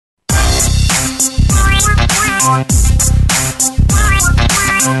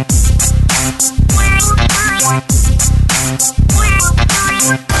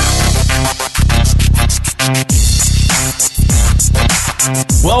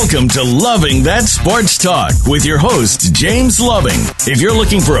Welcome to Loving That Sports Talk with your host, James Loving. If you're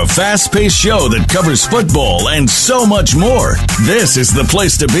looking for a fast-paced show that covers football and so much more, this is the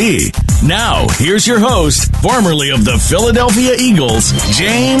place to be. Now, here's your host, formerly of the Philadelphia Eagles,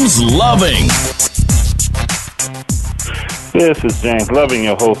 James Loving. This is James Loving,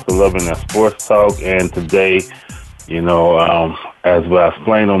 your host of Loving That Sports Talk, and today, as I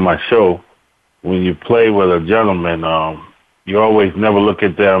explained on my show, when you play with a gentleman, you always never look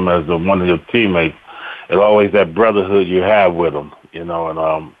at them as one of your teammates. It's always that brotherhood you have with them,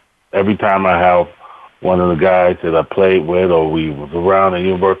 and every time I have one of the guys that I played with or we was around at the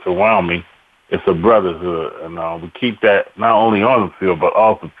University of Wyoming, it's a brotherhood, and we keep that not only on the field but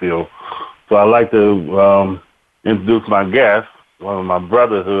off the field. So I'd like to introduce my guest, one of my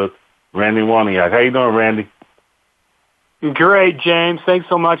brotherhoods, Randy Woniak. How you doing, Randy? Great, James. Thanks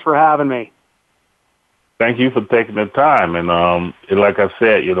so much for having me. Thank you for taking the time. And like I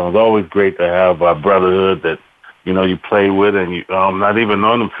said, it's always great to have a brotherhood that, you play with and you not even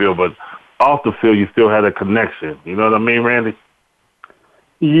on the field, but off the field you still had a connection. You know what I mean, Randy?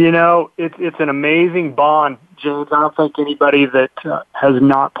 It's an amazing bond, James. I don't think anybody that has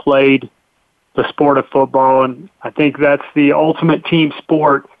not played the sport of football, and I think that's the ultimate team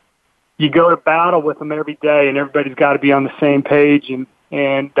sport. You go to battle with them every day, and everybody's got to be on the same page and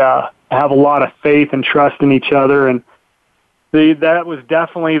have a lot of faith and trust in each other. And that was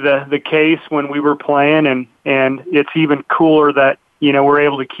definitely the case when we were playing, and it's even cooler that, we're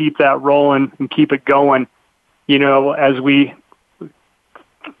able to keep that rolling and keep it going, as we,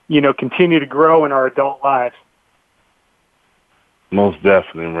 continue to grow in our adult lives. Most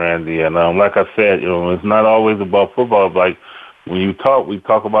definitely, Randy. And like I said, it's not always about football. Like when you talk, we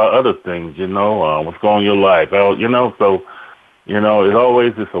talk about other things, what's going on in your life, so, it's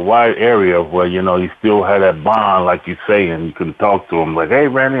always just a wide area where, you still have that bond, like you say, and you can talk to them like, hey,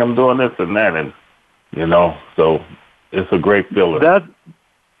 Randy, I'm doing this and that. And, so it's a great feeling.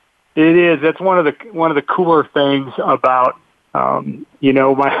 It is. That's one of the cooler things about,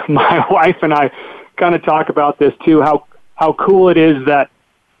 my wife and I kind of talk about this too, how cool it is that,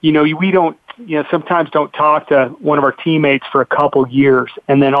 we don't, sometimes don't talk to one of our teammates for a couple years,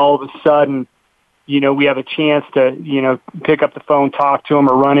 and then all of a sudden, we have a chance to, pick up the phone, talk to them,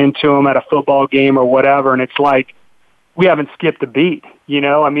 or run into them at a football game or whatever, and it's like we haven't skipped a beat.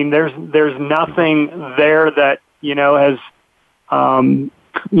 There's nothing there that, has,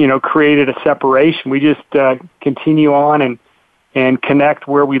 created a separation. We just continue on and connect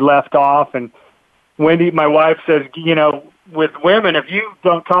where we left off. And Wendy, my wife, says, with women, if you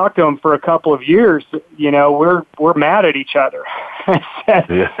don't talk to them for a couple of years, we're mad at each other.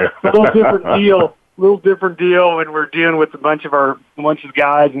 A little different deal when we're dealing with a bunch of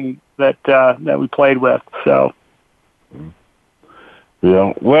guys and that we played with. So,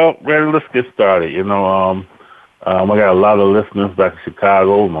 yeah. Well, Randy, let's get started. I got a lot of listeners back in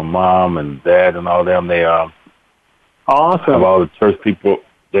Chicago. My mom and dad and all them. They awesome. Have all the church people.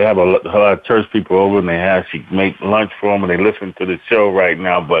 They have a lot of church people over, and she make lunch for them, and they listen to the show right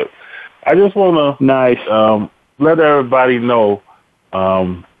now. But I just want to let everybody know,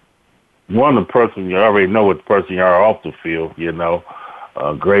 the person you already know what the person you are off the field,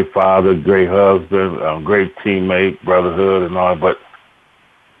 a great father, great husband, great teammate, brotherhood, and all. But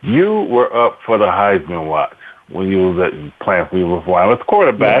you were up for the Heisman watch when you was playing for you as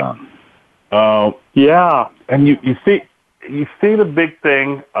quarterback. Yeah. And you see the big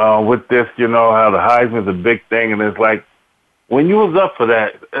thing with this, how the Heisman is a big thing, and it's like when you was up for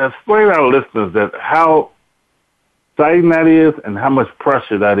that, explain to our listeners that how exciting that is and how much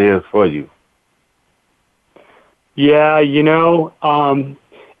pressure that is for you. Yeah,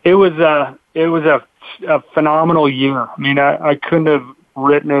 it was a phenomenal year. I mean, I couldn't have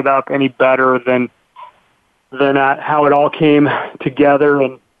written it up any better than how it all came together.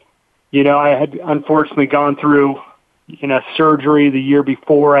 And I had unfortunately gone through surgery the year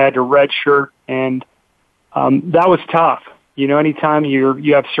before. I had to redshirt, and that was tough. Anytime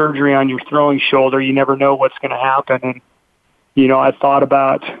you have surgery on your throwing shoulder, you never know what's going to happen. And I thought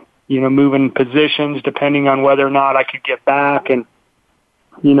about moving positions depending on whether or not I could get back. And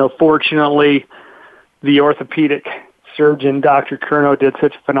fortunately, the orthopedic surgeon, Dr. Curnow, did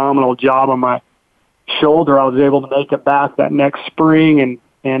such a phenomenal job on my shoulder. I was able to make it back that next spring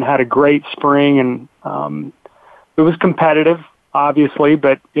and had a great spring. And it was competitive, obviously,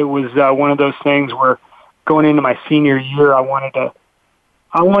 but it was one of those things where going into my senior year, I wanted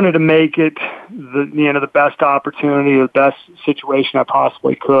to make it the best opportunity, the best situation I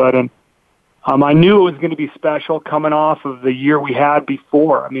possibly could. And I knew it was going to be special coming off of the year we had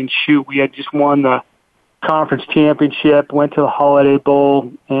before. I mean, shoot, we had just won the conference championship, went to the Holiday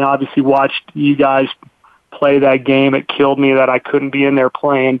Bowl, and obviously watched you guys play that game. It killed me that I couldn't be in there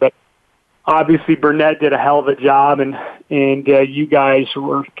playing, but obviously Burnett did a hell of a job, and you guys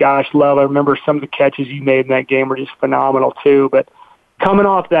were, love. I remember some of the catches you made in that game were just phenomenal too. But coming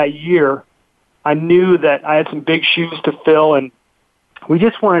off that year, I knew that I had some big shoes to fill, and we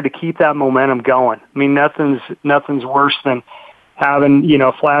just wanted to keep that momentum going. I mean, nothing's worse than having,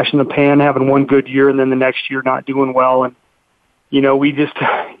 a flash in the pan, having one good year, and then the next year not doing well. And, we just,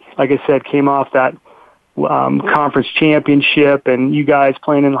 like I said, came off that conference championship, and you guys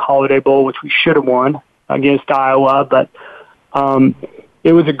playing in the Holiday Bowl, which we should have won against Iowa. But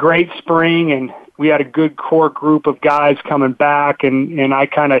it was a great spring, and we had a good core group of guys coming back, and I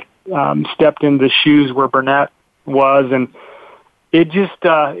kind of stepped into the shoes where Burnett was, and it just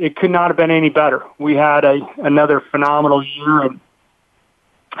it could not have been any better. We had another phenomenal year and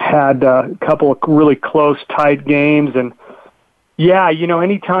had a couple of really close, tight games. And, yeah,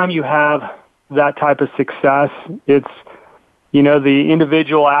 anytime you have that type of success, it's, the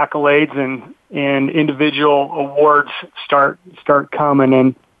individual accolades and individual awards start coming.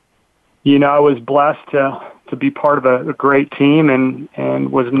 And, I was blessed to be part of a great team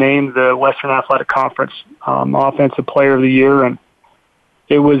and was named the Western Athletic Conference Offensive Player of the Year. And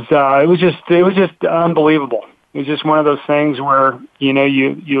it was just unbelievable. It was just one of those things where,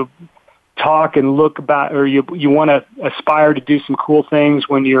 you talk and look about, or you want to aspire to do some cool things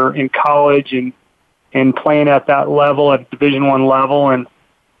when you're in college and playing at that level, at Division I level, and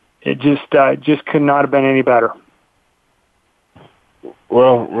it just could not have been any better.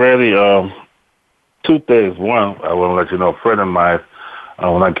 Well, Randy, two things. One, I want to let you know, a friend of mine,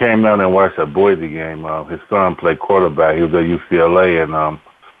 when I came down and watched that Boise game, his son played quarterback. He was at UCLA, and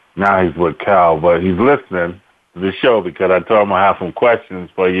now he's with Cal, but he's listening to the show because I told him I have some questions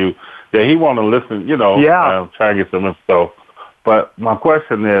for you that he want to listen, try and get some info. But my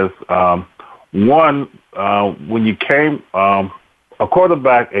question is, one, when you came a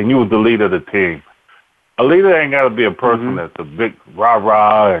quarterback and you was the leader of the team, a leader ain't got to be a person that's a big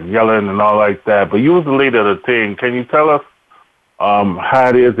rah-rah and yelling and all like that, but you was the leader of the team. Can you tell us how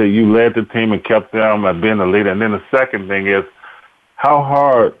it is that you led the team and kept them at being the leader? And then the second thing is, how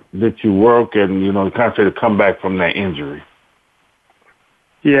hard did you work and, kind of to come back from that injury?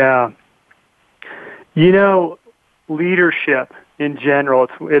 Yeah. Leadership in general,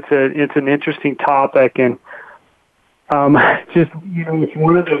 it's an interesting topic, and it's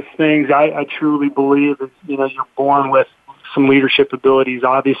one of those things I truly believe is, you're born with some leadership abilities.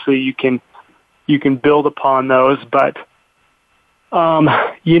 Obviously you can build upon those, but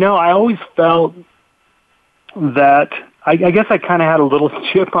I always felt that I guess I kind of had a little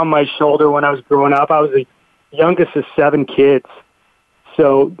chip on my shoulder when I was growing up. I was the youngest of 7 kids.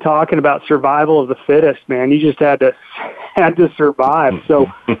 So talking about survival of the fittest, man, you just had to survive. So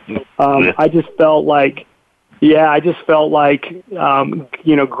I just felt like,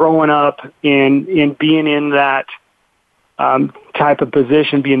 growing up and being in that type of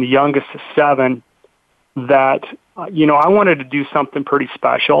position, being the youngest of 7, that, I wanted to do something pretty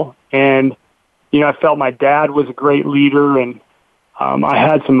special. And, I felt my dad was a great leader, and I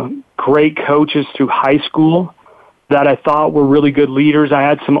had some great coaches through high school that I thought were really good leaders. I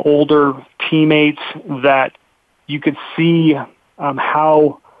had some older teammates that you could see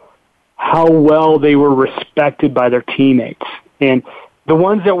how well they were respected by their teammates, and the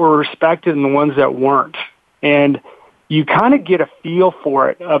ones that were respected and the ones that weren't. And you kind of get a feel for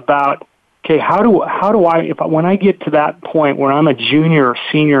it about, okay, how do I, when I get to that point where I'm a junior or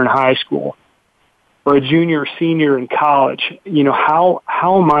senior in high school, or a junior or senior in college, how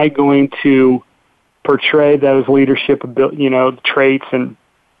am I going to portray those leadership traits and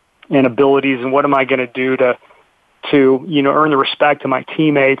abilities, and what am I going to do to earn the respect of my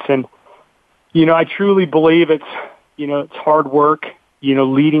teammates? And I truly believe it's hard work,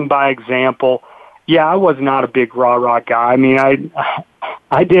 leading by example. Yeah, I was not a big rah-rah guy. I mean,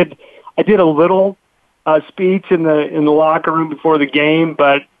 I did a little speech in the locker room before the game,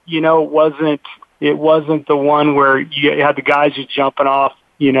 but it wasn't the one where you had the guys just jumping off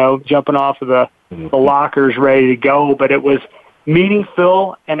of the lockers ready to go. But it was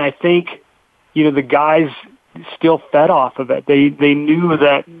meaningful, and I think the guys still fed off of it. They knew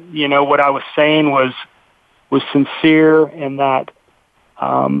that what I was saying was sincere, and that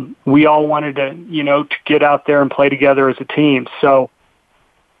we all wanted to get out there and play together as a team. So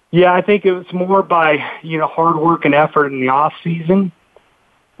yeah, I think it was more by hard work and effort in the off season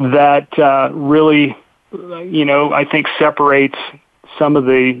that really I think separates some of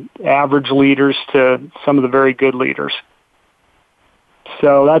the average leaders to some of the very good leaders.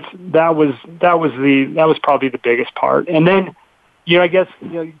 So that was probably the biggest part. And then, I guess,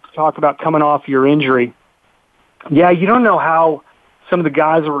 you talk about coming off your injury. Yeah, you don't know how some of the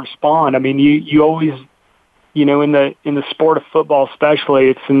guys will respond. I mean, you always, in the sport of football especially,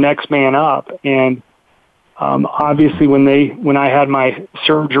 it's the next man up. And obviously when I had my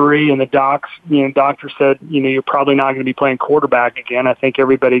surgery and the doctor said, you're probably not going to be playing quarterback again, I think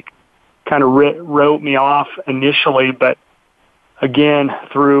everybody kind of wrote me off initially, but again,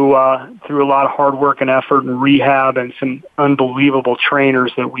 through a lot of hard work and effort and rehab and some unbelievable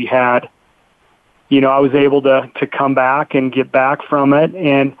trainers that we had, I was able to come back and get back from it.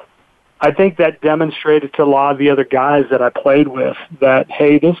 And I think that demonstrated to a lot of the other guys that I played with that,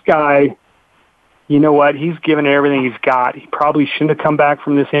 hey, this guy, you know what, he's given everything he's got. He probably shouldn't have come back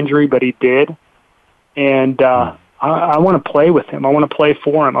from this injury, but he did. And I want to play with him. I want to play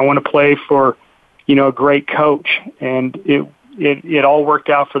for him. I want to play for, a great coach. And it all worked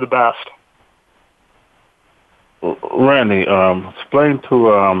out for the best. Randy, explain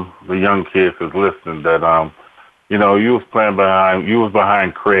to the young kids who's listening that you was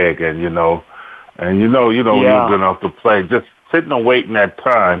behind Craig, and you were good enough to play. Just sitting and waiting that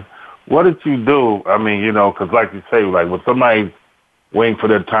time. What did you do? I mean, because like you say, like when somebody's waiting for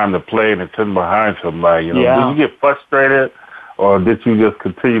their time to play and it's sitting behind somebody, did you get frustrated, or did you just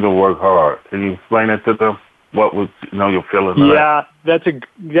continue to work hard? Can you explain it to them? What was your feeling? Yeah, that's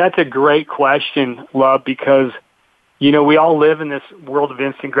a great question, Love, because we all live in this world of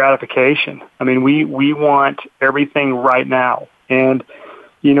instant gratification. I mean, we want everything right now. And,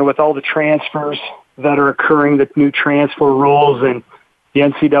 with all the transfers that are occurring, the new transfer rules and the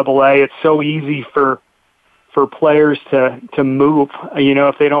NCAA, it's so easy for players to move,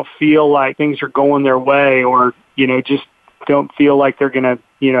 if they don't feel like things are going their way or, just don't feel like they're going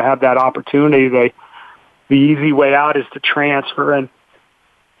to, have that opportunity. The easy way out is to transfer. And,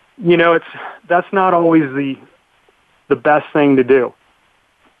 that's not always the best thing to do.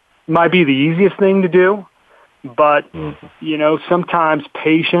 It might be the easiest thing to do, but, sometimes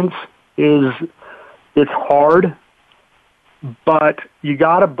patience it's hard, but you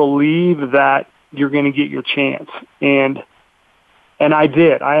got to believe that you're going to get your chance. And I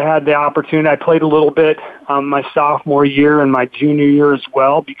did. I had the opportunity. I played a little bit my sophomore year and my junior year as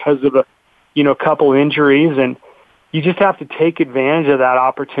well because of a couple injuries, and you just have to take advantage of that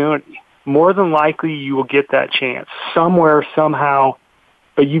opportunity. More than likely you will get that chance somewhere, somehow,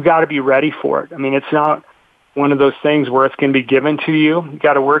 but you got to be ready for it. I mean, it's not one of those things where it's going to be given to you. You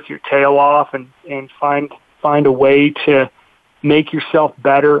got to work your tail off and find a way to make yourself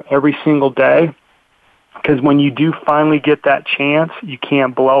better every single day. Because when you do finally get that chance, you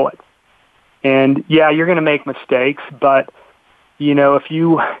can't blow it. And yeah, you're going to make mistakes, but if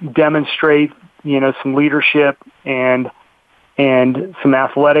you demonstrate, some leadership and some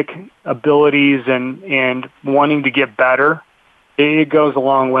athletic abilities and wanting to get better, it goes a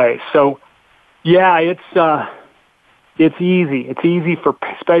long way. So, yeah, it's easy. It's easy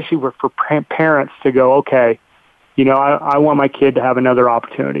especially for parents to go, okay, I want my kid to have another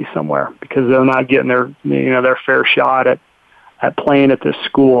opportunity somewhere because they're not getting their fair shot at playing at this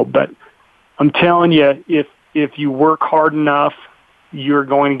school. But I'm telling you, if you work hard enough, you're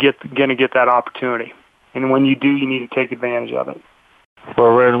going to get that opportunity. And when you do, you need to take advantage of it.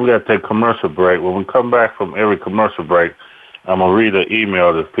 Well, Randy, we got to take a commercial break. When we come back from every commercial break, I'm going to read an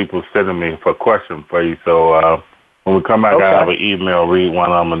email that people sending me for a question for you. So when we come back, okay, I have an email, read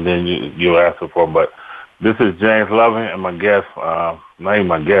one of them, and then you answer for them. But this is James Loving and my guest, not even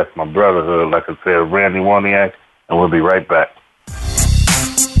my guest, my brother, like I said, Randy Woniak, and we'll be right back.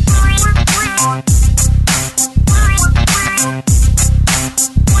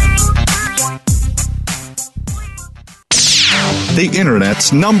 The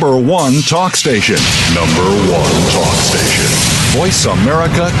Internet's #1 talk station. #1 talk station.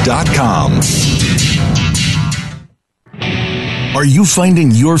 VoiceAmerica.com. Are you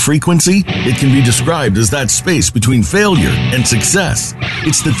finding your frequency? It can be described as that space between failure and success.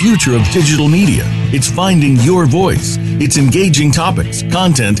 It's the future of digital media. It's finding your voice. It's engaging topics,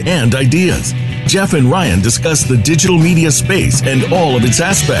 content, and ideas. Jeff and Ryan discuss the digital media space and all of its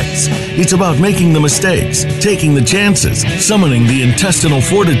aspects. It's about making the mistakes, taking the chances, summoning the intestinal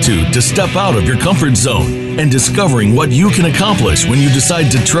fortitude to step out of your comfort zone, and discovering what you can accomplish when you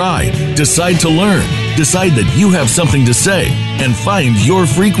decide to try, decide to learn, decide that you have something to say, and find your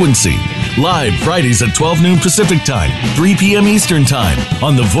frequency. Live Fridays at 12 noon Pacific Time, 3 p.m. Eastern Time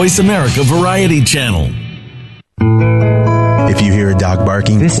on the Voice America Variety Channel. If you hear a dog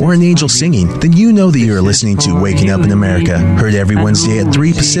barking or an angel singing, then you know that you are listening to Waking Up in America. Heard every Wednesday at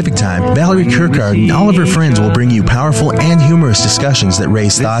 3 Pacific Time, Valerie Kirkard and all of her friends will bring you powerful and humorous discussions that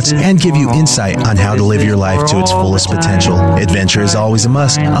raise thoughts and give you insight on how to live your life to its fullest potential. Adventure is always a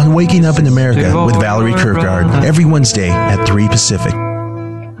must on Waking Up in America with Valerie Kirkard every Wednesday at 3 Pacific.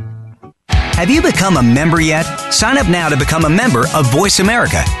 Have you become a member yet? Sign up now to become a member of Voice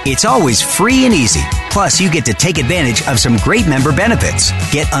America. It's always free and easy. Plus, you get to take advantage of some great member benefits.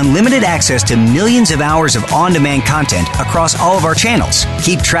 Get unlimited access to millions of hours of on-demand content across all of our channels.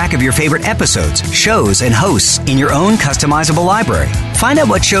 Keep track of your favorite episodes, shows, and hosts in your own customizable library. Find out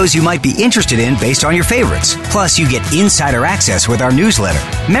what shows you might be interested in based on your favorites. Plus, you get insider access with our newsletter.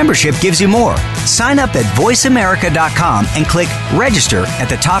 Membership gives you more. Sign up at voiceamerica.com and click register at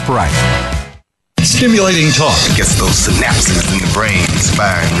the top right. Stimulating talk. It gets those synapses in the brain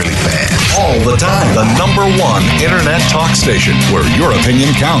firing really fast. All the time. The number one internet talk station where your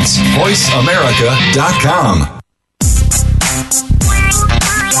opinion counts. VoiceAmerica.com.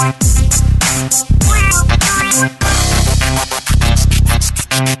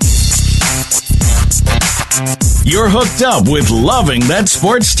 You're hooked up with Loving That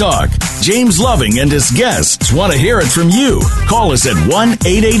Sports Talk. James Loving and his guests want to hear it from you. Call us at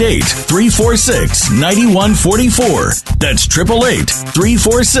 1-888-346-9144. That's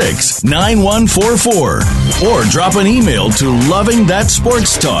 888-346-9144. Or drop an email to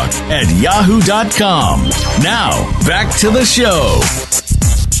lovingthatsportstalk@yahoo.com. Now, back to the show.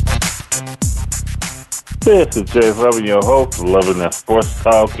 This is James Loving, your host of Loving That Sports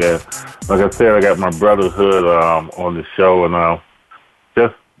Talk. And like I said, I got my brotherhood on the show, and I'm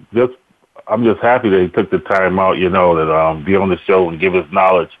just happy that he took the time out, to be on the show and give his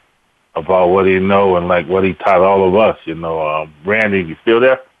knowledge about what he know and like what he taught all of us. Randy, you still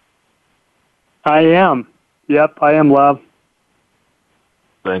there? I am. Yep, I am, Love.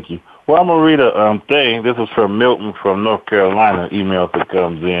 Thank you. Well, I'm gonna read a thing. This is from Milton from North Carolina. Email that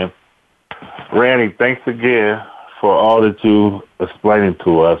comes in. Randy, thanks again for all that you explaining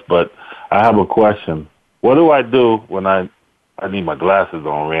to us, but I have a question. What do I do when I need my glasses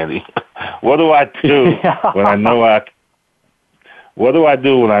on, Randy? What do I do when I know what do I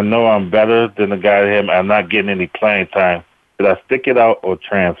do when I know I'm better than the guy that I'm not getting any playing time? Should I stick it out or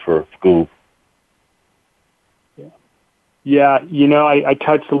transfer school? Yeah, I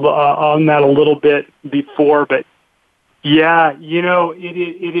touched on that a little bit before, but yeah,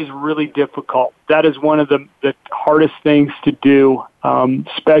 it is really difficult. That is one of the hardest things to do.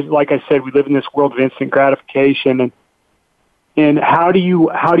 Especially, like I said, we live in this world of instant gratification, and how do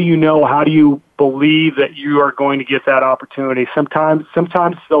you believe that you are going to get that opportunity? Sometimes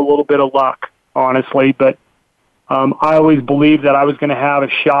it's a little bit of luck, honestly, but I always believed that I was going to have a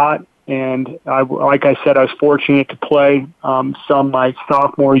shot, and like I said, I was fortunate to play some my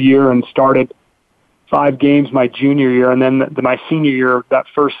sophomore year and started 5 games my junior year, and then my senior year, that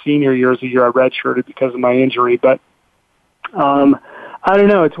first senior year is the year I redshirted because of my injury. But I don't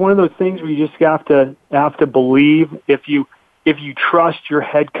know. It's one of those things where you just have to believe. If you trust your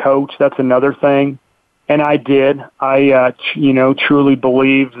head coach, that's another thing. And I did. I truly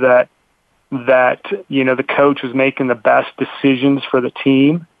believed that the coach was making the best decisions for the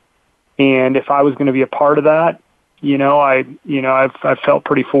team, and if I was going to be a part of that, I felt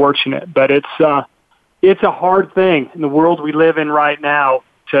pretty fortunate. But it's a hard thing in the world we live in right now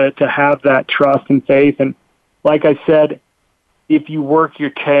to have that trust and faith. And like I said, if you work your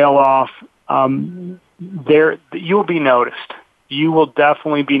tail off, you'll be noticed. You will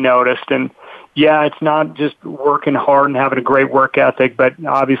definitely be noticed. And yeah, it's not just working hard and having a great work ethic, but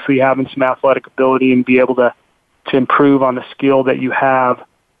obviously having some athletic ability and be able to improve on the skill that you have.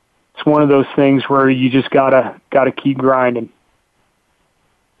 It's one of those things where you just gotta keep grinding.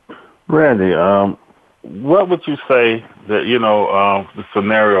 Randy, what would you say that, the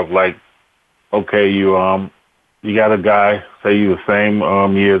scenario of like, okay, you got a guy, say you the same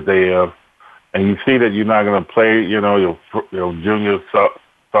year as they have, and you see that you're not going to play, your junior,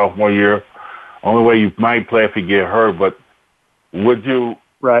 sophomore year. Only way you might play if you get hurt, but would you?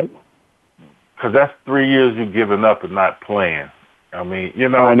 Right. Because that's 3 years you've given up and not playing. I mean,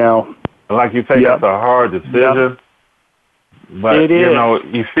 I know. Like you say, That's a hard decision. Yep. But, it is.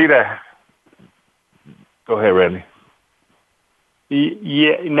 You see that. Go ahead, Randy.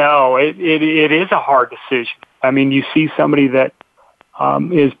 Yeah, no, it is a hard decision. I mean, you see somebody that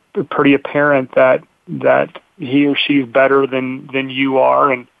is pretty apparent that he or she is better than you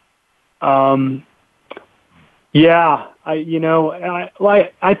are, and I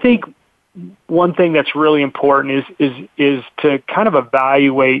think one thing that's really important is to kind of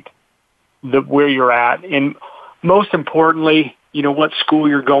evaluate where you're at. And most importantly, what school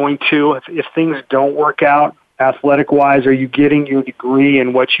you're going to. If things don't work out athletic-wise, are you getting your degree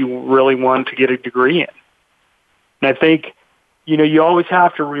in what you really want to get a degree in? And I think, you always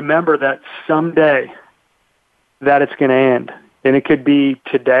have to remember that someday that it's going to end. And it could be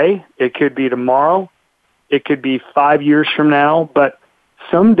today, it could be tomorrow, it could be 5 years from now, but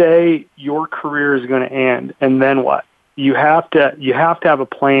someday your career is going to end. And then what? You have to have a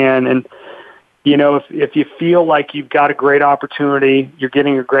plan. And, if you feel like you've got a great opportunity, you're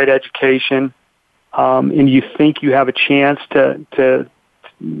getting a great education, and you think you have a chance to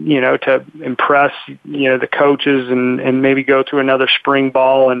impress, the coaches and maybe go through another spring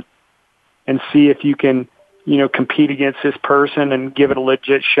ball and see if you can, compete against this person and give it a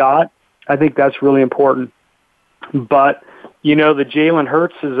legit shot. I think that's really important. But, the Jalen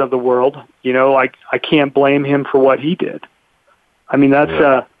Hurtses of the world, I can't blame him for what he did. I mean,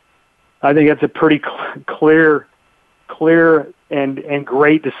 I think that's a pretty clear and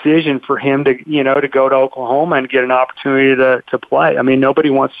great decision for him to, to go to Oklahoma and get an opportunity to play. I mean, nobody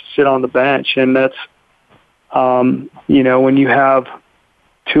wants to sit on the bench, and that's, when you have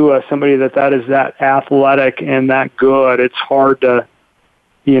Tua, somebody that is that athletic and that good, it's hard to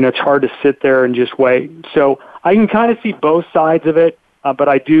sit there and just wait. So I can kind of see both sides of it, but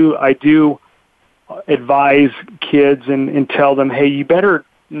I do advise kids and tell them, hey, you better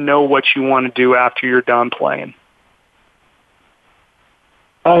know what you want to do after you're done playing.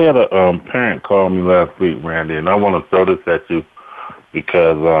 I had a parent call me last week, Randy, and I want to throw this at you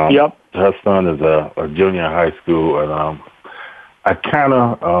because her son is a junior in high school, and I kind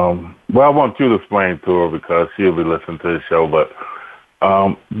of, I want you to explain to her because she'll be listening to the show, but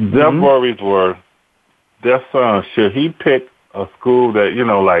their worries were their son, should he pick a school that,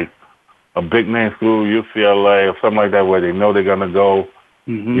 like a big-name school, UCLA or something like that, where they know they're going to go,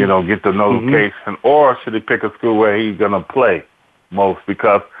 get the notification, or should he pick a school where he's going to play most?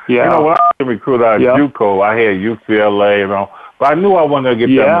 Because, when I was recruited out of JUCO, I had UCLA, but I knew I wanted to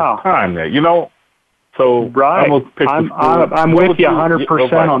get that much time there, So right. I'm with you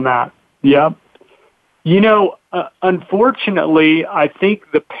 100% on that. Yep. Unfortunately, I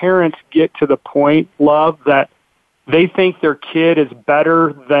think the parents get to the point, Love, that they think their kid is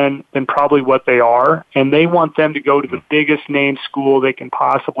better than probably what they are, and they want them to go to the biggest name school they can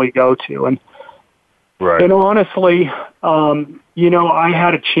possibly go to. And right. And honestly, I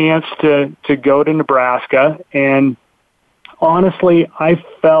had a chance to go to Nebraska, and honestly, I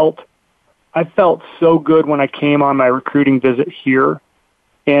felt so good when I came on my recruiting visit here.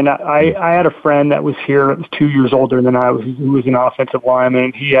 And I had a friend that was here that was 2 years older than I was, who was an offensive lineman,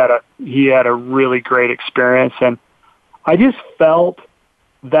 and he had a really great experience. And I just felt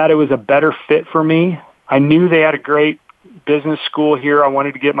that it was a better fit for me. I knew they had a great business school here. I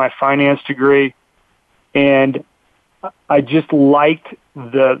wanted to get my finance degree, and I just liked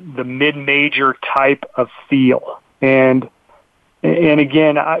the mid-major type of feel. And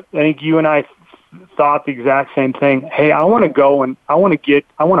again, I think you and I thought the exact same thing. Hey, I want to go and I want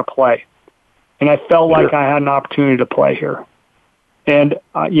to play. And I felt like I had an opportunity to play here. And,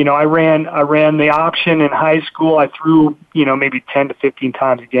 I ran the option in high school. I threw, maybe 10 to 15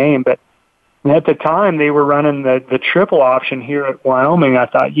 times a game, but at the time they were running the triple option here at Wyoming. I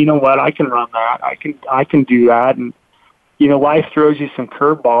thought, you know what, I can run that. I can do that. And, life throws you some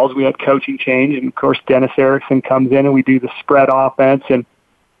curveballs. We had coaching change, and of course Dennis Erickson comes in and we do the spread offense, and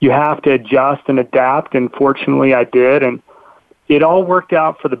you have to adjust and adapt, and fortunately I did, and it all worked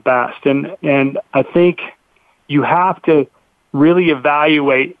out for the best. And I think you have to really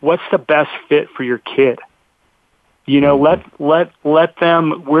evaluate what's the best fit for your kid. Let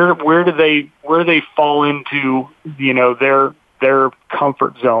them, where do they fall into, their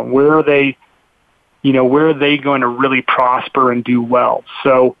comfort zone? Where are they going to really prosper and do well?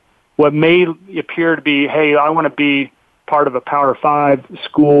 So what may appear to be, hey, I want to be part of a Power 5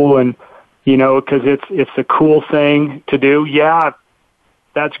 school, and because it's a cool thing to do. Yeah,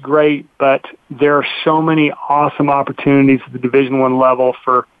 that's great, but there are so many awesome opportunities at the Division I level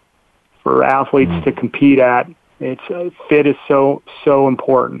for athletes to compete at. Fit is so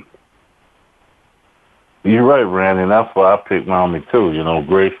important. You're right, Randy, and that's why I picked Miami too.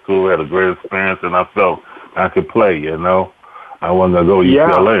 Great school, had a great experience, and I felt I could play. I wanted to go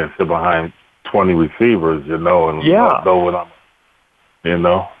UCLA and sit behind 20 receivers, and go when I'm,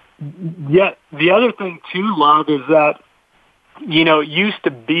 Yeah, the other thing too, Love, is that, it used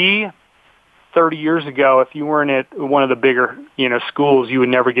to be 30 years ago, if you weren't at one of the bigger, schools, you would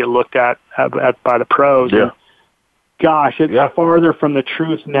never get looked at by the pros. Yeah. And gosh, it's farther from the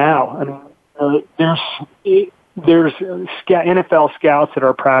truth now. I mean, there's NFL scouts at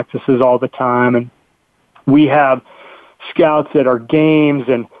our practices all the time, and We have scouts at our games,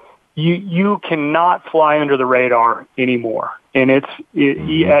 and you cannot fly under the radar anymore. And it's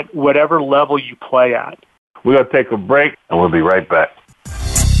at whatever level you play at. We're going to take a break, and we'll be right back.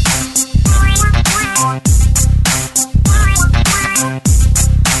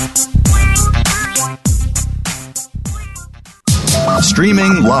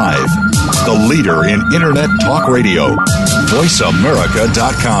 Streaming live, the leader in Internet talk radio,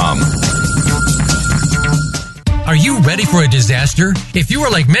 VoiceAmerica.com. Are you ready for a disaster? If you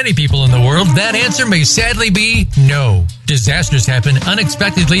are like many people in the world, that answer may sadly be no. Disasters happen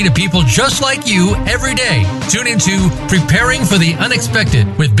unexpectedly to people just like you every day. Tune into Preparing for the Unexpected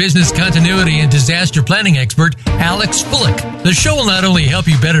with business continuity and disaster planning expert Alex Fullick. The show will not only help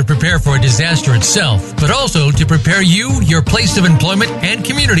you better prepare for a disaster itself, but also to prepare you, your place of employment, and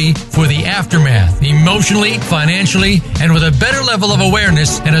community for the aftermath, emotionally, financially, and with a better level of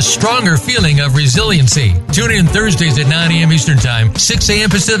awareness and a stronger feeling of resiliency. Tune in Thursdays at 9 a.m. Eastern Time, 6 a.m.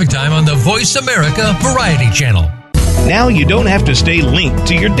 Pacific Time on the Voice America Variety Channel. Now you don't have to stay linked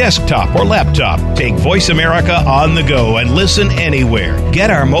to your desktop or laptop. Take Voice America on the go and listen anywhere.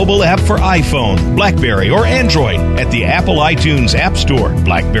 Get our mobile app for iPhone, BlackBerry, or Android at the Apple iTunes App Store,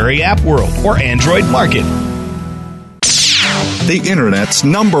 BlackBerry App World, or Android Market. The Internet's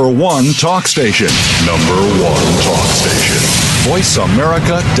 #1 talk station. #1 talk station.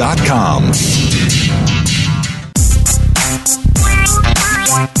 VoiceAmerica.com.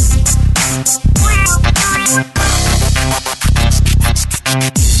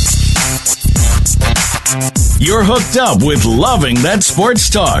 You're hooked up with Loving That Sports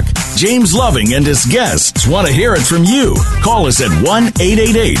Talk. James Loving and his guests want to hear it from you. Call us at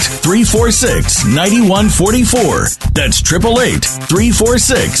 1-888-346-9144. That's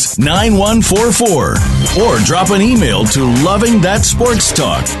 888-346-9144. Or drop an email to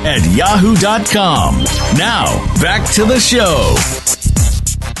lovingthatsportstalk@yahoo.com. Now, back to the show.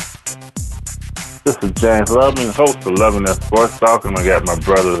 This is James Loving, host of Loving That Sports Talk, and I got my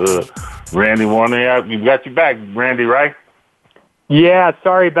brotherhood, Randy Warner. We got you back, Randy, right? Yeah,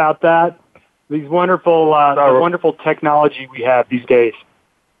 sorry about that. These wonderful technology we have these days.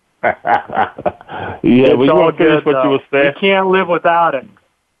 Yeah, we want to finish what you were saying. We can't live without it.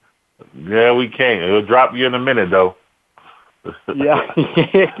 Yeah, we can't. It'll drop you in a minute, though. Yeah,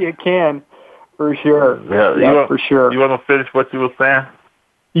 it can, for sure. Yeah, for sure. You want to finish what you were saying?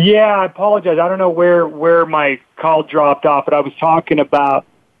 Yeah, I apologize. I don't know where my call dropped off, but I was talking about,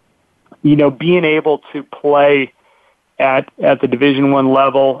 being able to play at the Division I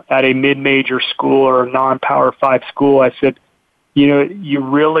level at a mid-major school or a non-Power 5 school. I said, you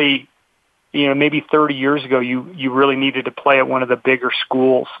really, maybe 30 years ago, you really needed to play at one of the bigger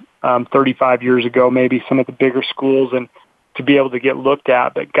schools, 35 years ago, maybe some of the bigger schools, and to be able to get looked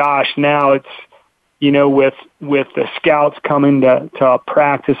at. But gosh, now it's, with the scouts coming to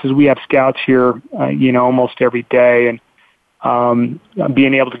practices, we have scouts here, almost every day, and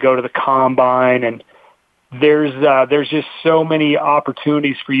being able to go to the combine, and there's just so many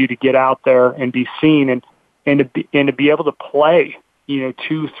opportunities for you to get out there and be seen, and to be able to play,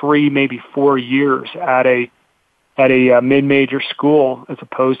 2, 3, maybe 4 years at a mid-major school, as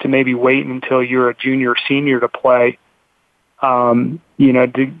opposed to maybe waiting until you're a junior or senior to play.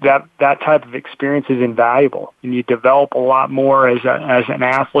 That type of experience is invaluable, and you develop a lot more as an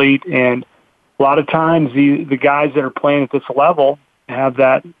athlete. And a lot of times, the guys that are playing at this level have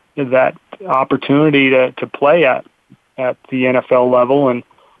that opportunity to play at the NFL level, and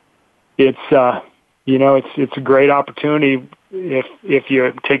it's a great opportunity if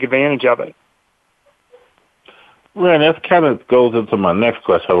you take advantage of it. Well, that kind of goes into my next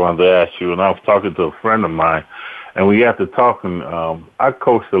question I wanted to ask you. And I was talking to a friend of mine, and we got to talking. I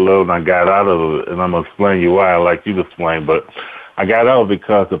coached a little, and I got out of it, and I'm going to explain you why I like you to explain. But I got out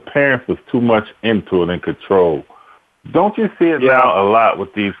because the parents was too much into it and control. Don't you see it now a lot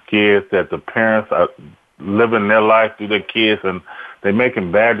with these kids that the parents are living their life through their kids, and they're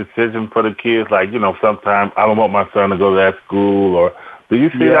making bad decisions for the kids? Like, sometimes I don't want my son to go to that school, or do you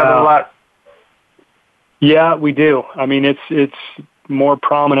see that a lot? Yeah, we do. I mean, it's more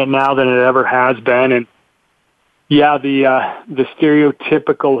prominent now than it ever has been, and the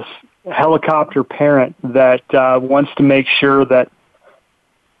stereotypical helicopter parent that wants to make sure that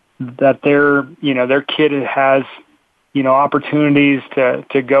their kid has opportunities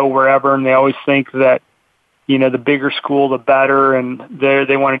to go wherever, and they always think that the bigger school the better, and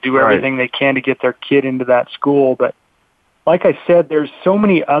they want to do everything they can to get their kid into that school. But like I said, there's so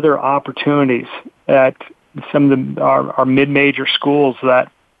many other opportunities at some of our mid-major schools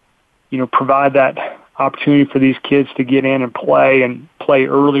that provide that opportunity for these kids to get in and play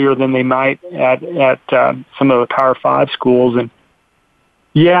earlier than they might at some of the Power 5 schools. And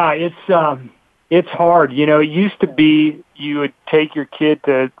yeah, it's hard. You know, it used to be you would take your kid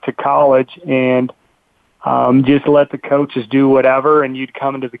to college and just let the coaches do whatever, and you'd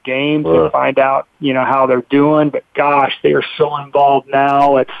come into the games and find out, you know, how they're doing. But gosh, they are so involved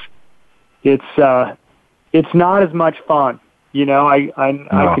now. It's not as much fun. You know, I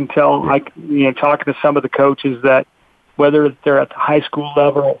can tell, like, you know, talking to some of the coaches, that whether they're at the high school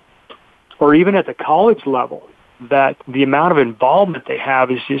level or even at the college level, that the amount of involvement they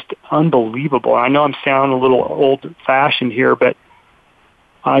have is just unbelievable. I know I'm sounding a little old-fashioned here, but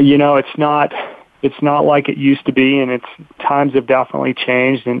you know, it's not like it used to be, and times have definitely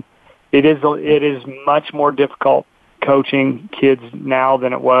changed, and it is much more difficult coaching kids now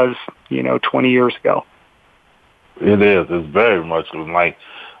than it was, you know, 20 years ago. It is. It's very much like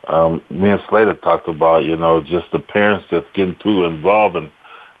me and Slater talked about, you know, just the parents just getting too involved and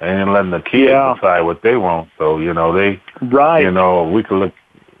letting the kids decide what they want. So, you know, you know, we could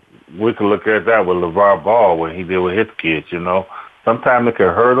look at that with LeVar Ball when he did with his kids, you know. Sometimes it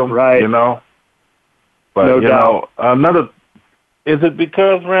could hurt them, you know. But, no doubt. Know, is it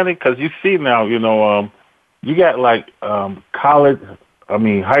because, Randy, because you see now, you know, you got like high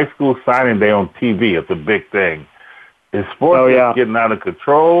school signing day on TV. It's a big thing. Is sports getting out of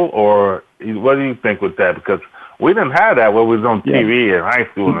control, or what do you think with that? Because we didn't have that when we was on TV in high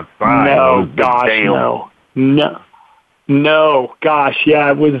school and sign. No, gosh, no, gosh,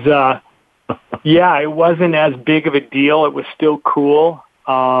 yeah, it was, it wasn't as big of a deal. It was still cool.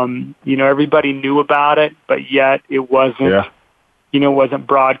 You know, everybody knew about it, but yet it wasn't, you know, it wasn't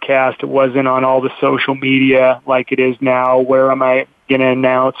broadcast. It wasn't on all the social media like it is now. Where am I going to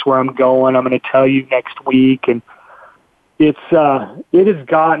announce where I'm going? I'm going to tell you next week. And it has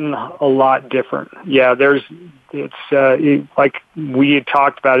gotten a lot different. Yeah, like we had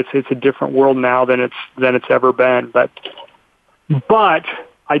talked about, it's a different world now than it's ever been. But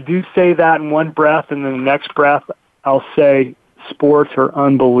I do say that in one breath, and then the next breath I'll say sports are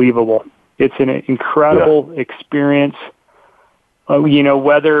unbelievable. It's an incredible experience. You know,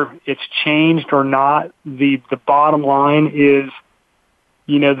 whether it's changed or not, the bottom line is,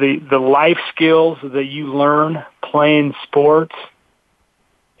 you know, the life skills that you learn playing sports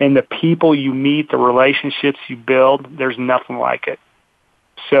and the people you meet, the relationships you build, there's nothing like it.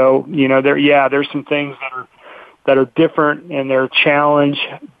 So, you know, there's some things that are different and they're a challenge,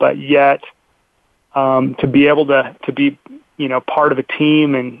 but yet to be able to be, you know, part of a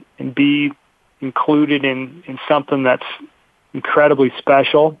team and be included in something that's incredibly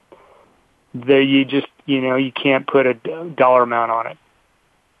special, that you just, you know, you can't put a dollar amount on it.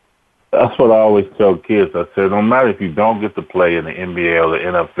 That's what I always tell kids. I said, no matter if you don't get to play in the NBA or the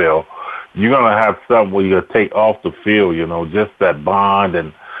NFL, you're going to have something where you're going to take off the field, you know, just that bond.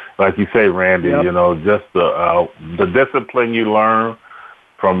 And like you say, Randy, you know, just the discipline you learn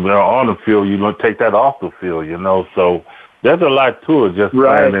from, you know, on the field, you don't take that off the field, you know. So there's a lot to it just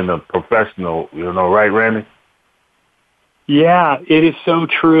playing in a professional, you know, right, Randy? Yeah, it is so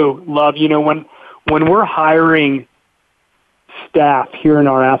true, Love. You know, when we're hiring staff here in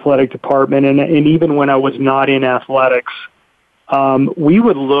our athletic department, and even when I was not in athletics, we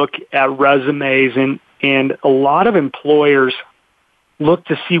would look at resumes, and a lot of employers look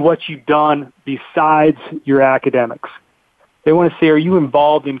to see what you've done besides your academics. They want to say, are you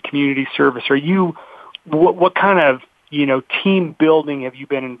involved in community service? Are you, what kind of, you know, team building have you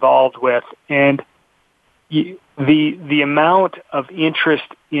been involved with? And the amount of interest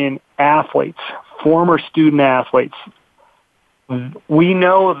in athletes, former student athletes, we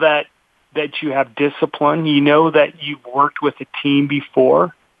know that you have discipline. You know that you've worked with a team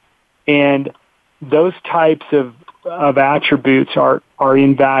before, and those types of attributes are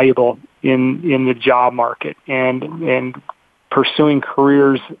invaluable in the job market and pursuing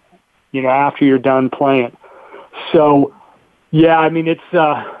careers, you know, after you're done playing. So, yeah, I mean, it's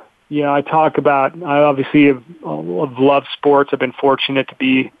you know, I obviously have loved sports. I've been fortunate to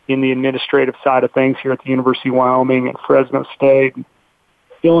be in the administrative side of things here at the University of Wyoming, at Fresno State,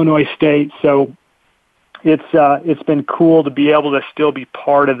 Illinois State. So it's been cool to be able to still be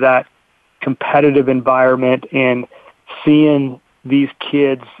part of that competitive environment and seeing these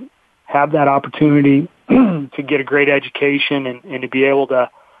kids have that opportunity to get a great education and to be able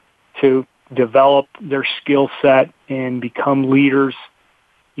to develop their skill set and become leaders,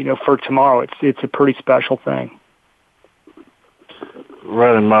 you know, for tomorrow. It's a pretty special thing.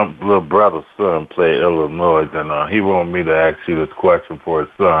 Randy, my little brother's son played Illinois, and he wanted me to ask you this question for his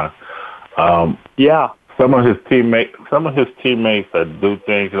son. some of his teammates that do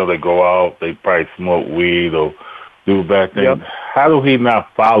things, they go out, they probably smoke weed or do bad things. Yep. How do he not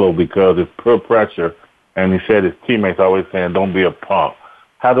follow because it's peer pressure? And he said his teammates always saying, "Don't be a punk."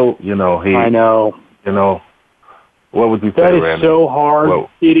 How do he? I know. What would you say, That is Randy? so hard. Whoa.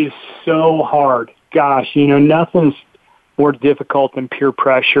 It is so hard. Gosh, nothing's more difficult than peer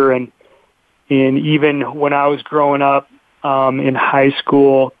pressure. And even when I was growing up in high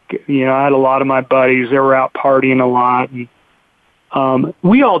school, I had a lot of my buddies that were out partying a lot. And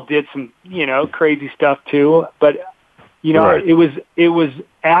we all did some, crazy stuff too. But, Right. it was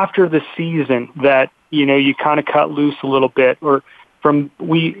after the season that, you kind of cut loose a little bit. Or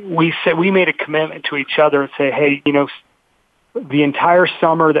we said we made a commitment to each other and say, hey, the entire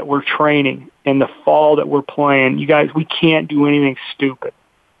summer that we're training and the fall that we're playing, you guys, we can't do anything stupid.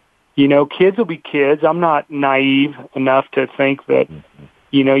 Kids will be kids. I'm not naive enough to think that,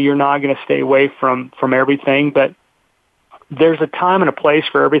 you're not going to stay away from everything, but there's a time and a place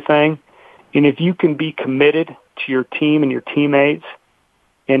for everything. And if you can be committed to your team and your teammates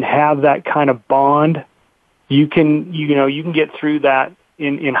and have that kind of bond, you can get through that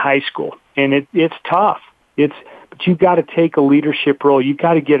in high school. And it's tough. But you've got to take a leadership role. You've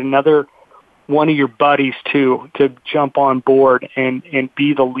got to get another one of your buddies to jump on board and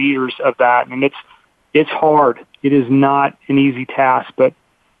be the leaders of that. And it's hard. It is not an easy task, but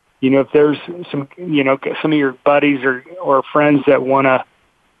if there's some of your buddies or friends that want to,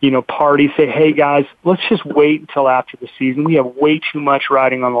 party, say, hey guys, let's just wait until after the season. We have way too much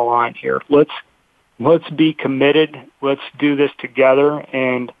riding on the line here. Let's be committed. Let's do this together.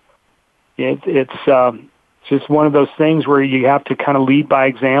 And it's just one of those things where you have to kind of lead by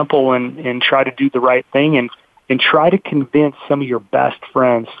example and try to do the right thing and try to convince some of your best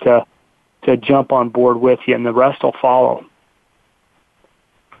friends to jump on board with you, and the rest will follow.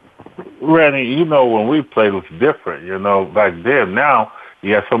 Randy, when we played, it was different, back then. Now,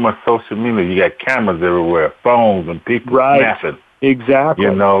 you got so much social media. You got cameras everywhere, phones, and people snapping. Exactly.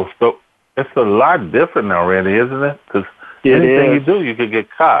 So it's a lot different now, Randy, isn't it? Because anything you do, you could get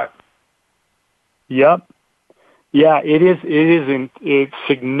caught. Yep. Yeah, it is. It's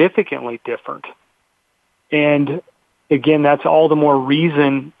significantly different. And again, that's all the more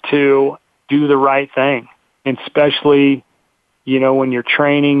reason to do the right thing, and especially, when you're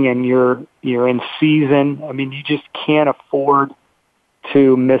training and you're in season. I mean, you just can't afford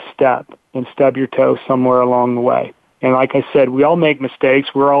to misstep and stub your toe somewhere along the way. And like I said, we all make mistakes.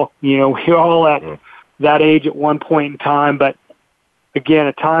 We're all, we're all at that age at one point in time, but again,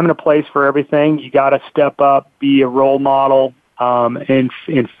 a time and a place for everything. You got to step up, be a role model, and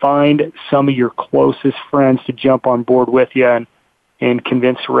find some of your closest friends to jump on board with you and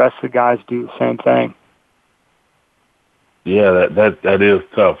convince the rest of the guys to do the same thing. Yeah, that is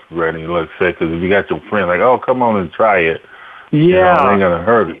tough, Randy. Let's say, because if you got your friend like, oh, come on and try it. Yeah, it ain't gonna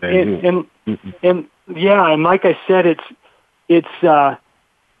hurt it. And like I said, it's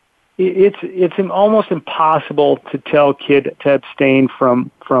almost impossible to tell a kid to abstain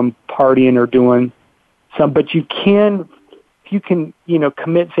from partying or doing some, but you can commit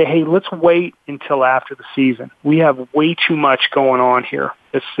and say, hey, let's wait until after the season. We have way too much going on here.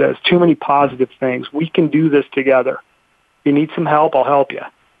 There's too many positive things. We can do this together. If you need some help, I'll help you.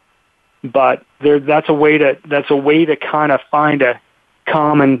 But that's a way to kind of find a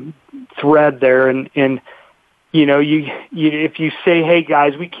common thread there. And if you say, hey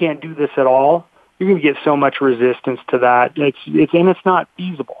guys, we can't do this at all, you're going to get so much resistance to that. It's not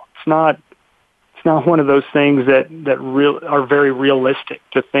feasible. It's not one of those things that are very realistic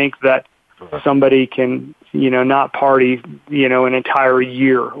to think that somebody can, not party, an entire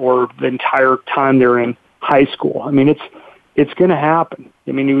year or the entire time they're in high school. I mean, it's going to happen.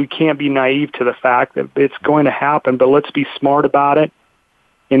 I mean, we can't be naive to the fact that it's going to happen, but let's be smart about it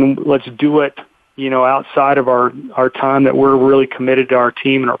and let's do it, outside of our time that we're really committed to our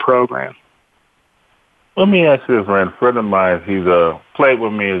team and our program. Let me ask you this, Rand. A friend of mine, he's played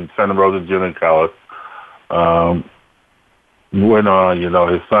with me in Santa Rosa Junior College. Went on,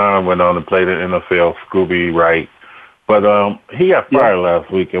 his son went on to play the NFL, Scooby Wright. But he got fired last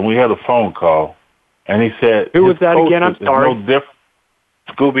week, and we had a phone call, and he said, who was that again? I'm sorry. No different.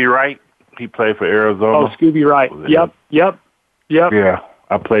 Scooby Wright. He played for Arizona. Oh, Scooby Wright. Yep. Yeah,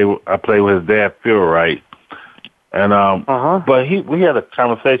 I play with his dad, Phil Wright, and but we had a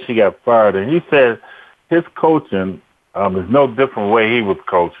conversation. He got fired, and he said his coaching is no different way he was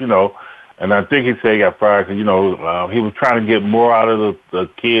coached, And I think he said he got fired because he was trying to get more out of the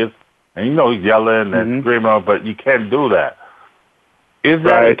kids, and he's yelling and screaming, but you can't do that. Is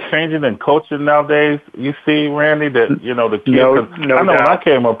that changing in coaching nowadays? You see, Randy, that the kids. No I know doubt. when I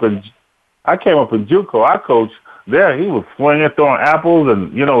came up in I came up in JUCO. Our coach there, he was swinging, throwing apples,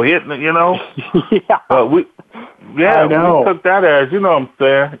 and hitting it. Yeah. But we took that as, what I'm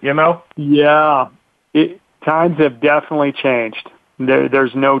saying, Yeah. Times have definitely changed.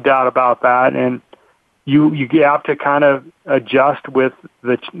 There's no doubt about that, and you have to kind of adjust with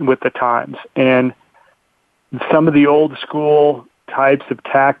the times. And some of the old school types of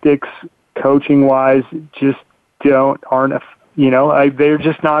tactics, coaching wise, just aren't they're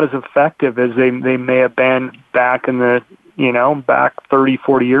just not as effective as they may have been back in the back 30,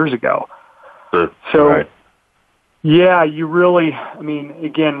 40 years ago. Sure. So. Right. Yeah, you really,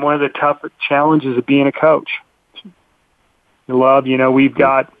 again, one of the tough challenges of being a coach. We've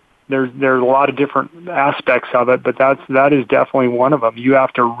got, there's a lot of different aspects of it, but that is definitely one of them. You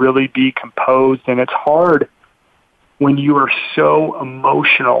have to really be composed, and it's hard when you are so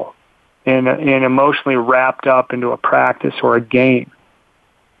emotional and emotionally wrapped up into a practice or a game.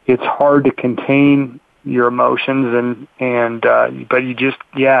 It's hard to contain your emotions but you just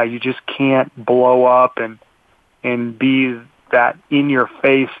can't blow up and be that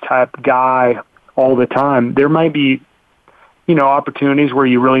in-your-face type guy all the time. There might be, opportunities where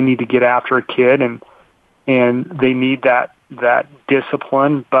you really need to get after a kid and they need that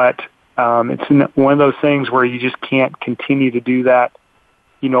discipline, but it's one of those things where you just can't continue to do that,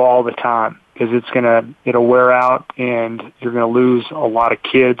 all the time, because it'll wear out and you're going to lose a lot of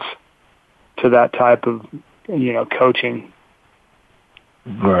kids to that type of, coaching.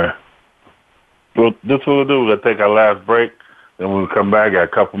 Right. Well, this is what we'll do. We'll take our last break. Then when we come back, I got a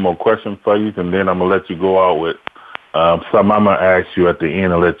couple more questions for you, and then I'm going to let you go out with something I'm going to ask you at the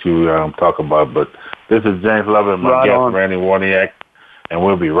end and let you talk about. But this is James Loving and my guest, Randy Warniak, and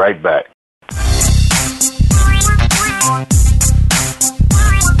we'll be right back.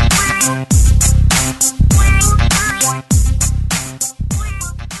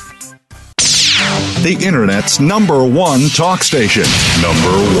 The Internet's #1 talk station.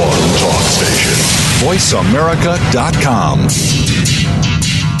 #1 talk station. VoiceAmerica.com.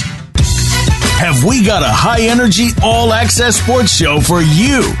 Have we got a high-energy, all-access sports show for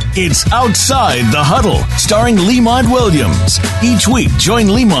you? It's Outside the Huddle, starring Lemont Williams. Each week, join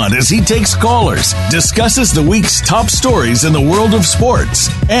Lemont as he takes callers, discusses the week's top stories in the world of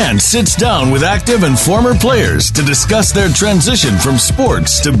sports, and sits down with active and former players to discuss their transition from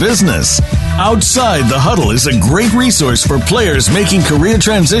sports to business. Outside the Huddle is a great resource for players making career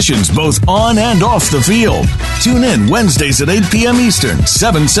transitions both on and off the field. Tune in Wednesdays at 8 p.m. Eastern,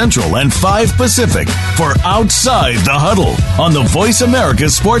 7 Central, and 5 Pacific for Outside the Huddle on the Voice America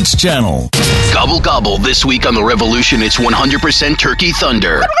Sports Channel. Gobble gobble. This week on The Revolution, it's 100% Turkey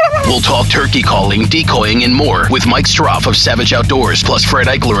Thunder. We'll talk turkey calling, decoying, and more with Mike Stroff of Savage Outdoors, plus Fred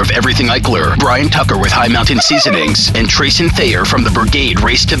Eichler of Everything Eichler, Brian Tucker with High Mountain Seasonings, and Trayson Thayer from the Brigade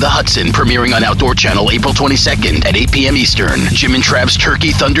Race to the Hudson, premiering on Outdoor Channel April 22nd at 8 p.m. Eastern. Jim and Trav's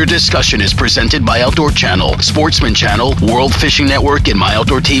Turkey Thunder discussion is presented by Outdoor Channel, Sportsman Channel, World Fishing Network, and My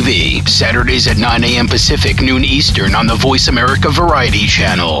Outdoor TV. Saturdays at 9 a.m. Pacific, noon Eastern on the Voice America Variety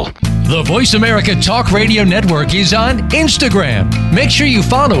Channel. The Voice America Talk Radio Network is on Instagram. Make sure you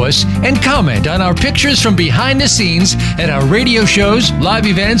follow us and comment on our pictures from behind the scenes at our radio shows, live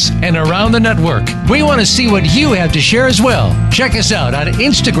events, and around the network. We want to see what you have to share as well. Check us out on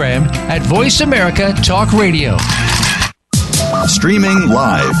Instagram at Voice America Talk Radio. Streaming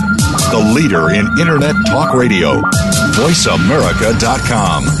live. The leader in Internet talk radio.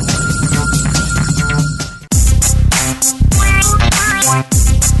 VoiceAmerica.com.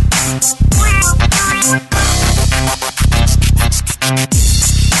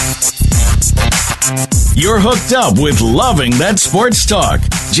 You're hooked up with Loving That Sports Talk.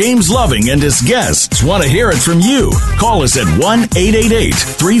 James Loving and his guests want to hear it from you. Call us at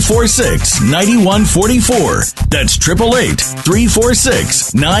 1-888-346-9144. That's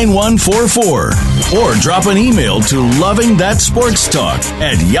 888-346-9144. Or drop an email to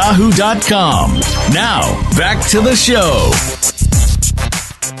lovingthatsportstalk@yahoo.com. Now, back to the show.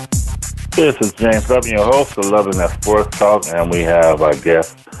 This is James Loving, your host of Loving That Sports Talk, and we have our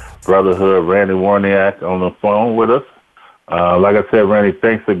guest, Brotherhood Randy Warniak, on the phone with us. Like I said, Randy,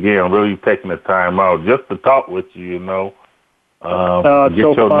 thanks again. Really taking the time out just to talk with you, It's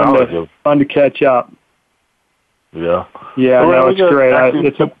so fun to catch up. Yeah. Yeah, well, it's great.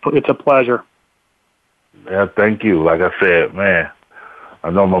 It's a pleasure. Yeah, thank you. Like I said, man, I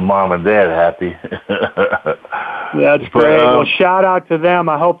know my mom and dad happy. That's great. Well, shout out to them.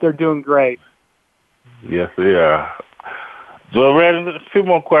 I hope they're doing great. Yes, they are. So, Randy, a few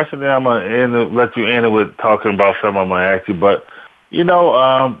more questions, then I'm going to let you end it with talking about something I'm going to ask you. But, we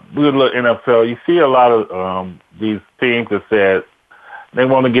look NFL. You see a lot of these teams that said, they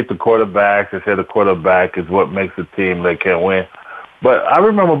want to get the quarterbacks. They say the quarterback is what makes the team they can't win. But I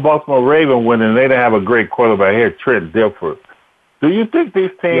remember Baltimore Ravens winning. They didn't have a great quarterback here, Trent Dilfer. Do you think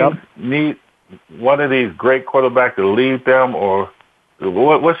these teams need one of these great quarterbacks to lead them, or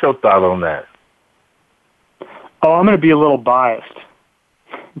what's your thought on that? Oh, I'm going to be a little biased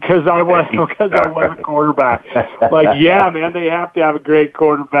because I was a quarterback. Like, yeah, man, they have to have a great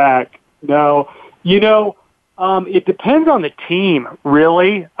quarterback. No, it depends on the team,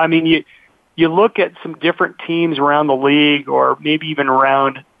 really. I mean, you look at some different teams around the league, or maybe even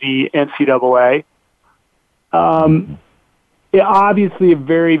around the NCAA. Obviously, a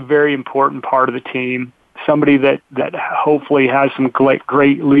very, very important part of the team. Somebody that hopefully has some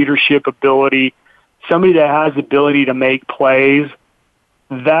great leadership ability. Somebody that has the ability to make plays.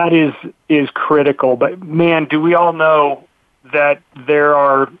 That is critical. But man, do we all know that there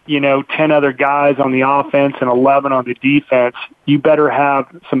are 10 other guys on the offense and 11 on the defense? You better have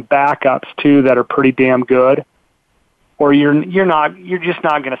some backups too that are pretty damn good, or you're just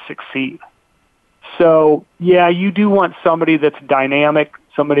not going to succeed. So yeah, you do want somebody that's dynamic,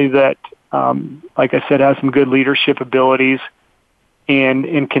 somebody that, like I said, has some good leadership abilities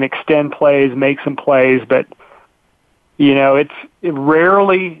and can extend plays, make some plays. But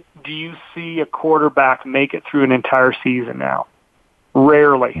rarely do you see a quarterback make it through an entire season now.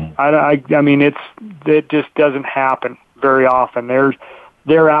 Rarely. I mean, it just doesn't happen very often.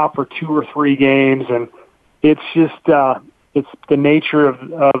 They're out for 2 or 3 games, and it's just it's the nature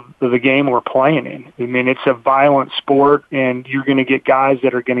of the game we're playing in. I mean, it's a violent sport, and you're going to get guys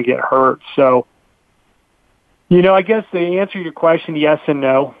that are going to get hurt. So, I guess to answer your question, yes and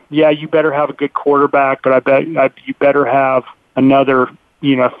no. Yeah, you better have a good quarterback, but I bet you better have another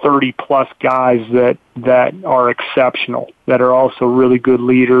 30-plus guys that are exceptional, that are also really good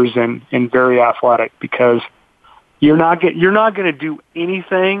leaders and very athletic, because you're not going to do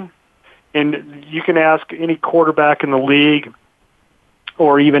anything. And you can ask any quarterback in the league,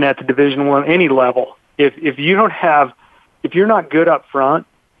 or even at the Division I, any level, if you're not good up front,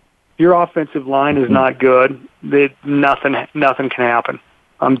 your offensive line is not good, nothing can happen.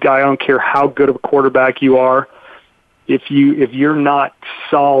 I don't care how good of a quarterback you are. If you're not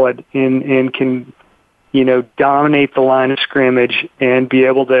solid and can dominate the line of scrimmage and be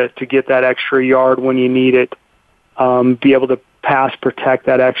able to get that extra yard when you need it, be able to pass protect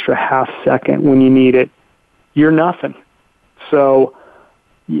that extra half second when you need it, you're nothing. So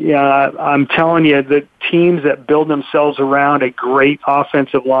yeah, I'm telling you, the teams that build themselves around a great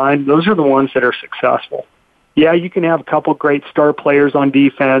offensive line, those are the ones that are successful. Yeah, you can have a couple great star players on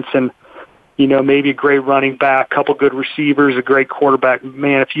defense and maybe a great running back, a couple good receivers, a great quarterback.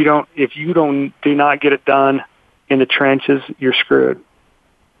 Man, if you do not get it done in the trenches, you're screwed.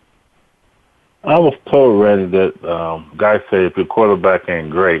 I was told, Randy, that guys say if your quarterback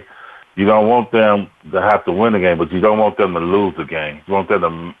ain't great, you don't want them to have to win the game, but you don't want them to lose the game. You want them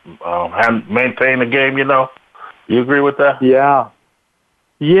to maintain the game, You agree with that? Yeah.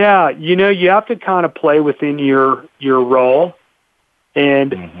 Yeah, you have to kind of play within your role.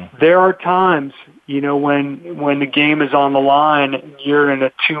 And there are times, when the game is on the line, you're in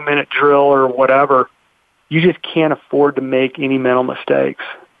a 2-minute drill or whatever, you just can't afford to make any mental mistakes.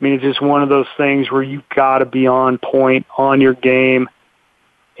 I mean, it's just one of those things where you've got to be on point, on your game,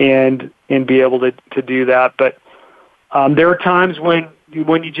 and be able to do that. But there are times when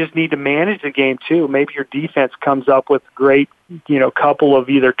you just need to manage the game too. Maybe your defense comes up with great, couple of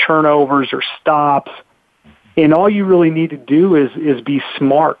either turnovers or stops, and all you really need to do is be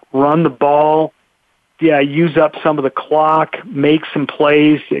smart, run the ball, use up some of the clock, make some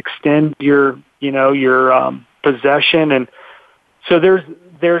plays, extend your possession, and so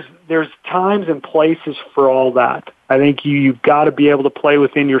there's times and places for all that. I think you've got to be able to play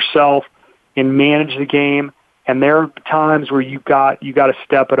within yourself and manage the game. And there are times where you got to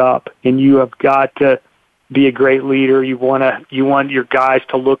step it up, and you have got to be a great leader. You want your guys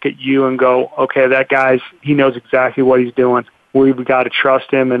to look at you and go, okay, that he knows exactly what he's doing. We've got to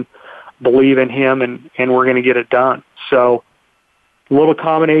trust him and believe in him, and we're going to get it done. So a little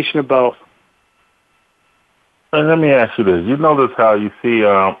combination of both. And let me ask you this. You notice how you see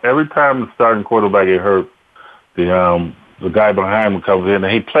every time the starting quarterback get hurt, the guy behind him comes in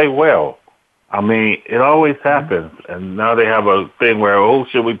and he play well. I mean, it always happens. And now they have a thing where,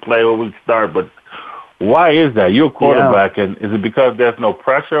 should we play or we start? But why is that? You're a quarterback, and is it because there's no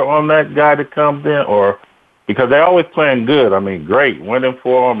pressure on that guy that comes in, or because they're always playing good? I mean, great, winning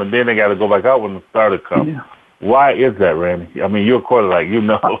for them, and then they got to go back out when the starter comes. Yeah. Why is that, Randy? I mean, you're a quarterback,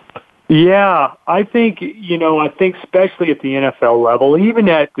 Yeah, I think especially at the NFL level, even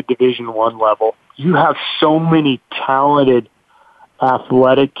at the Division I level, you have so many talented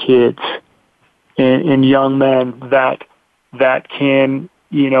athletic kids and young men that can,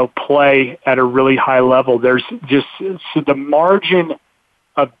 play at a really high level. There's just so the margin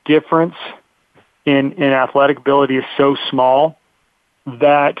of difference in athletic ability is so small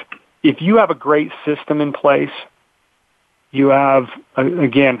that if you have a great system in place, you have,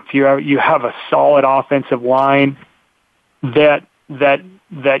 again, if you have a solid offensive line that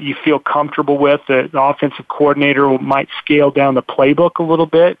you feel comfortable with, the offensive coordinator might scale down the playbook a little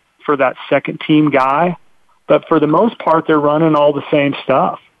bit for that second team guy. But for the most part, they're running all the same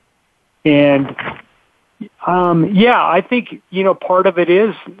stuff. And, I think, part of it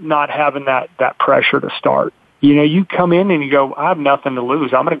is not having that pressure to start. You come in and you go, I have nothing to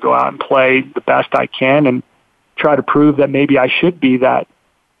lose. I'm going to go out and play the best I can and try to prove that maybe I should be that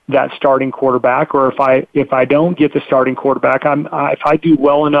starting quarterback. Or if I don't get the starting quarterback, if I do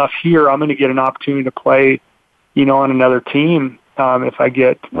well enough here, I'm going to get an opportunity to play, on another team. If I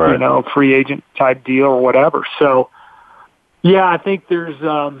get, a free agent type deal or whatever. So, I think there's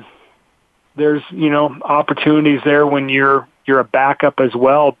opportunities there when you're a backup as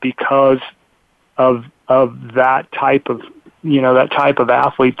well because of that type of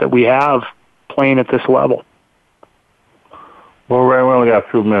athlete that we have playing at this level. Well, Ray, we only got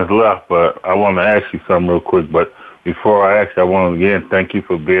a few minutes left, but I want to ask you something real quick. But before I ask you, I want to again thank you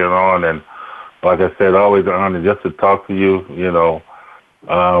for being on. And like I said, always an honor just to talk to you. It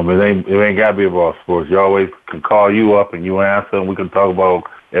ain't got to be about sports. You always can call you up and you answer, and we can talk about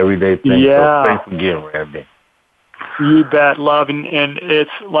everyday things. Yeah. So thanks again, Randy. You bet, love. And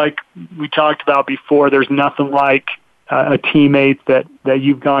it's like we talked about before, there's nothing like a teammate that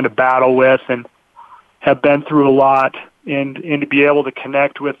you've gone to battle with and have been through a lot, and to be able to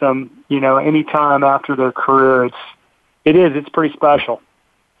connect with them, anytime after their career, it's pretty special.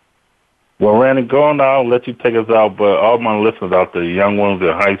 Well, Randy, go on now. I'll let you take us out, but all my listeners out there, young ones,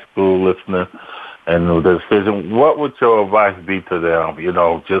 the high school listeners, and the decision, what would your advice be to them?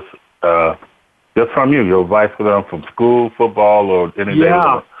 Just from you, your advice for them from school, football, or any day.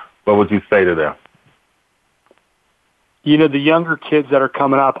 What would you say to them? The younger kids that are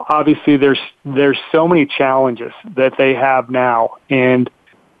coming up, obviously there's so many challenges that they have now, and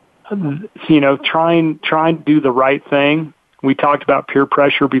trying to do the right thing. We talked about peer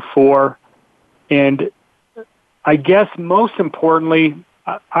pressure before, and I guess most importantly,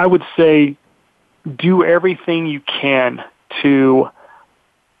 I would say do everything you can to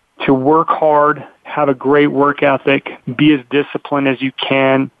work hard, have a great work ethic, be as disciplined as you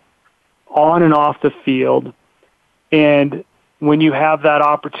can on and off the field. And when you have that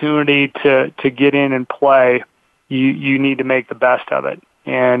opportunity to get in and play, you need to make the best of it.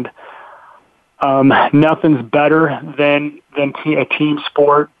 And nothing's better than a team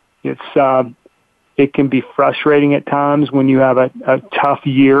sport. It can be frustrating at times when you have a tough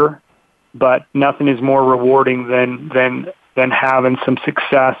year, but nothing is more rewarding than having some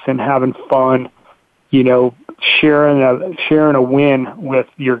success and having fun, sharing a win with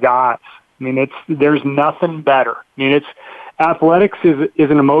your guys. I mean, there's nothing better. I mean, athletics is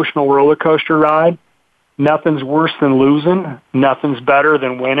an emotional roller coaster ride. Nothing's worse than losing. Nothing's better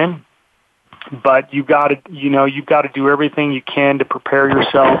than winning. But you've got to do everything you can to prepare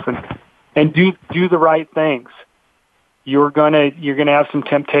yourself and do the right things. You're gonna have some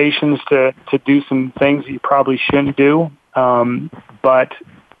temptations to do some things that you probably shouldn't do. But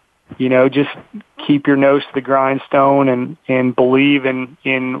just keep your nose to the grindstone and believe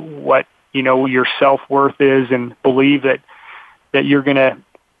in what your self-worth is, and believe that you're gonna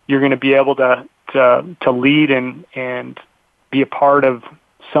be able to lead and be a part of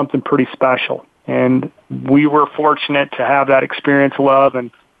something pretty special. And we were fortunate to have that experience, Love,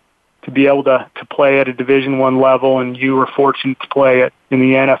 and to be able to play at a Division I level, and you were fortunate to play it in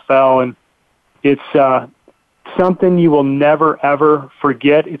the NFL. And it's something you will never, ever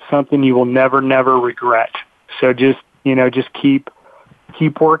forget. It's something you will never, never regret. So just keep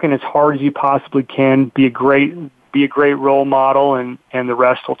working as hard as you possibly can. Be a great role model, and the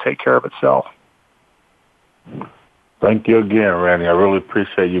rest will take care of itself. Thank you again, Randy. I really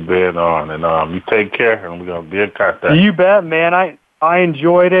appreciate you being on, and you take care, and we're going to be in contact. You bet, man. I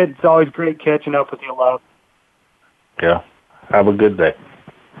enjoyed it. It's always great catching up with you, Love. Yeah. Have a good day.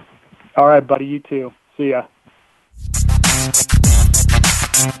 All right, buddy. You too. See ya.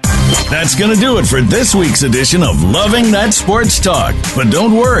 That's going to do it for this week's edition of Loving That Sports Talk. But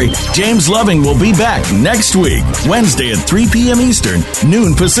don't worry, James Loving will be back next week, Wednesday at 3 p.m. Eastern,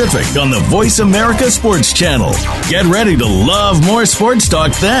 noon Pacific, on the Voice America Sports Channel. Get ready to love more sports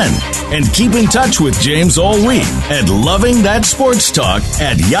talk then. And keep in touch with James all week at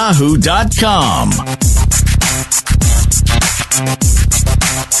lovingthatsportstalk@yahoo.com.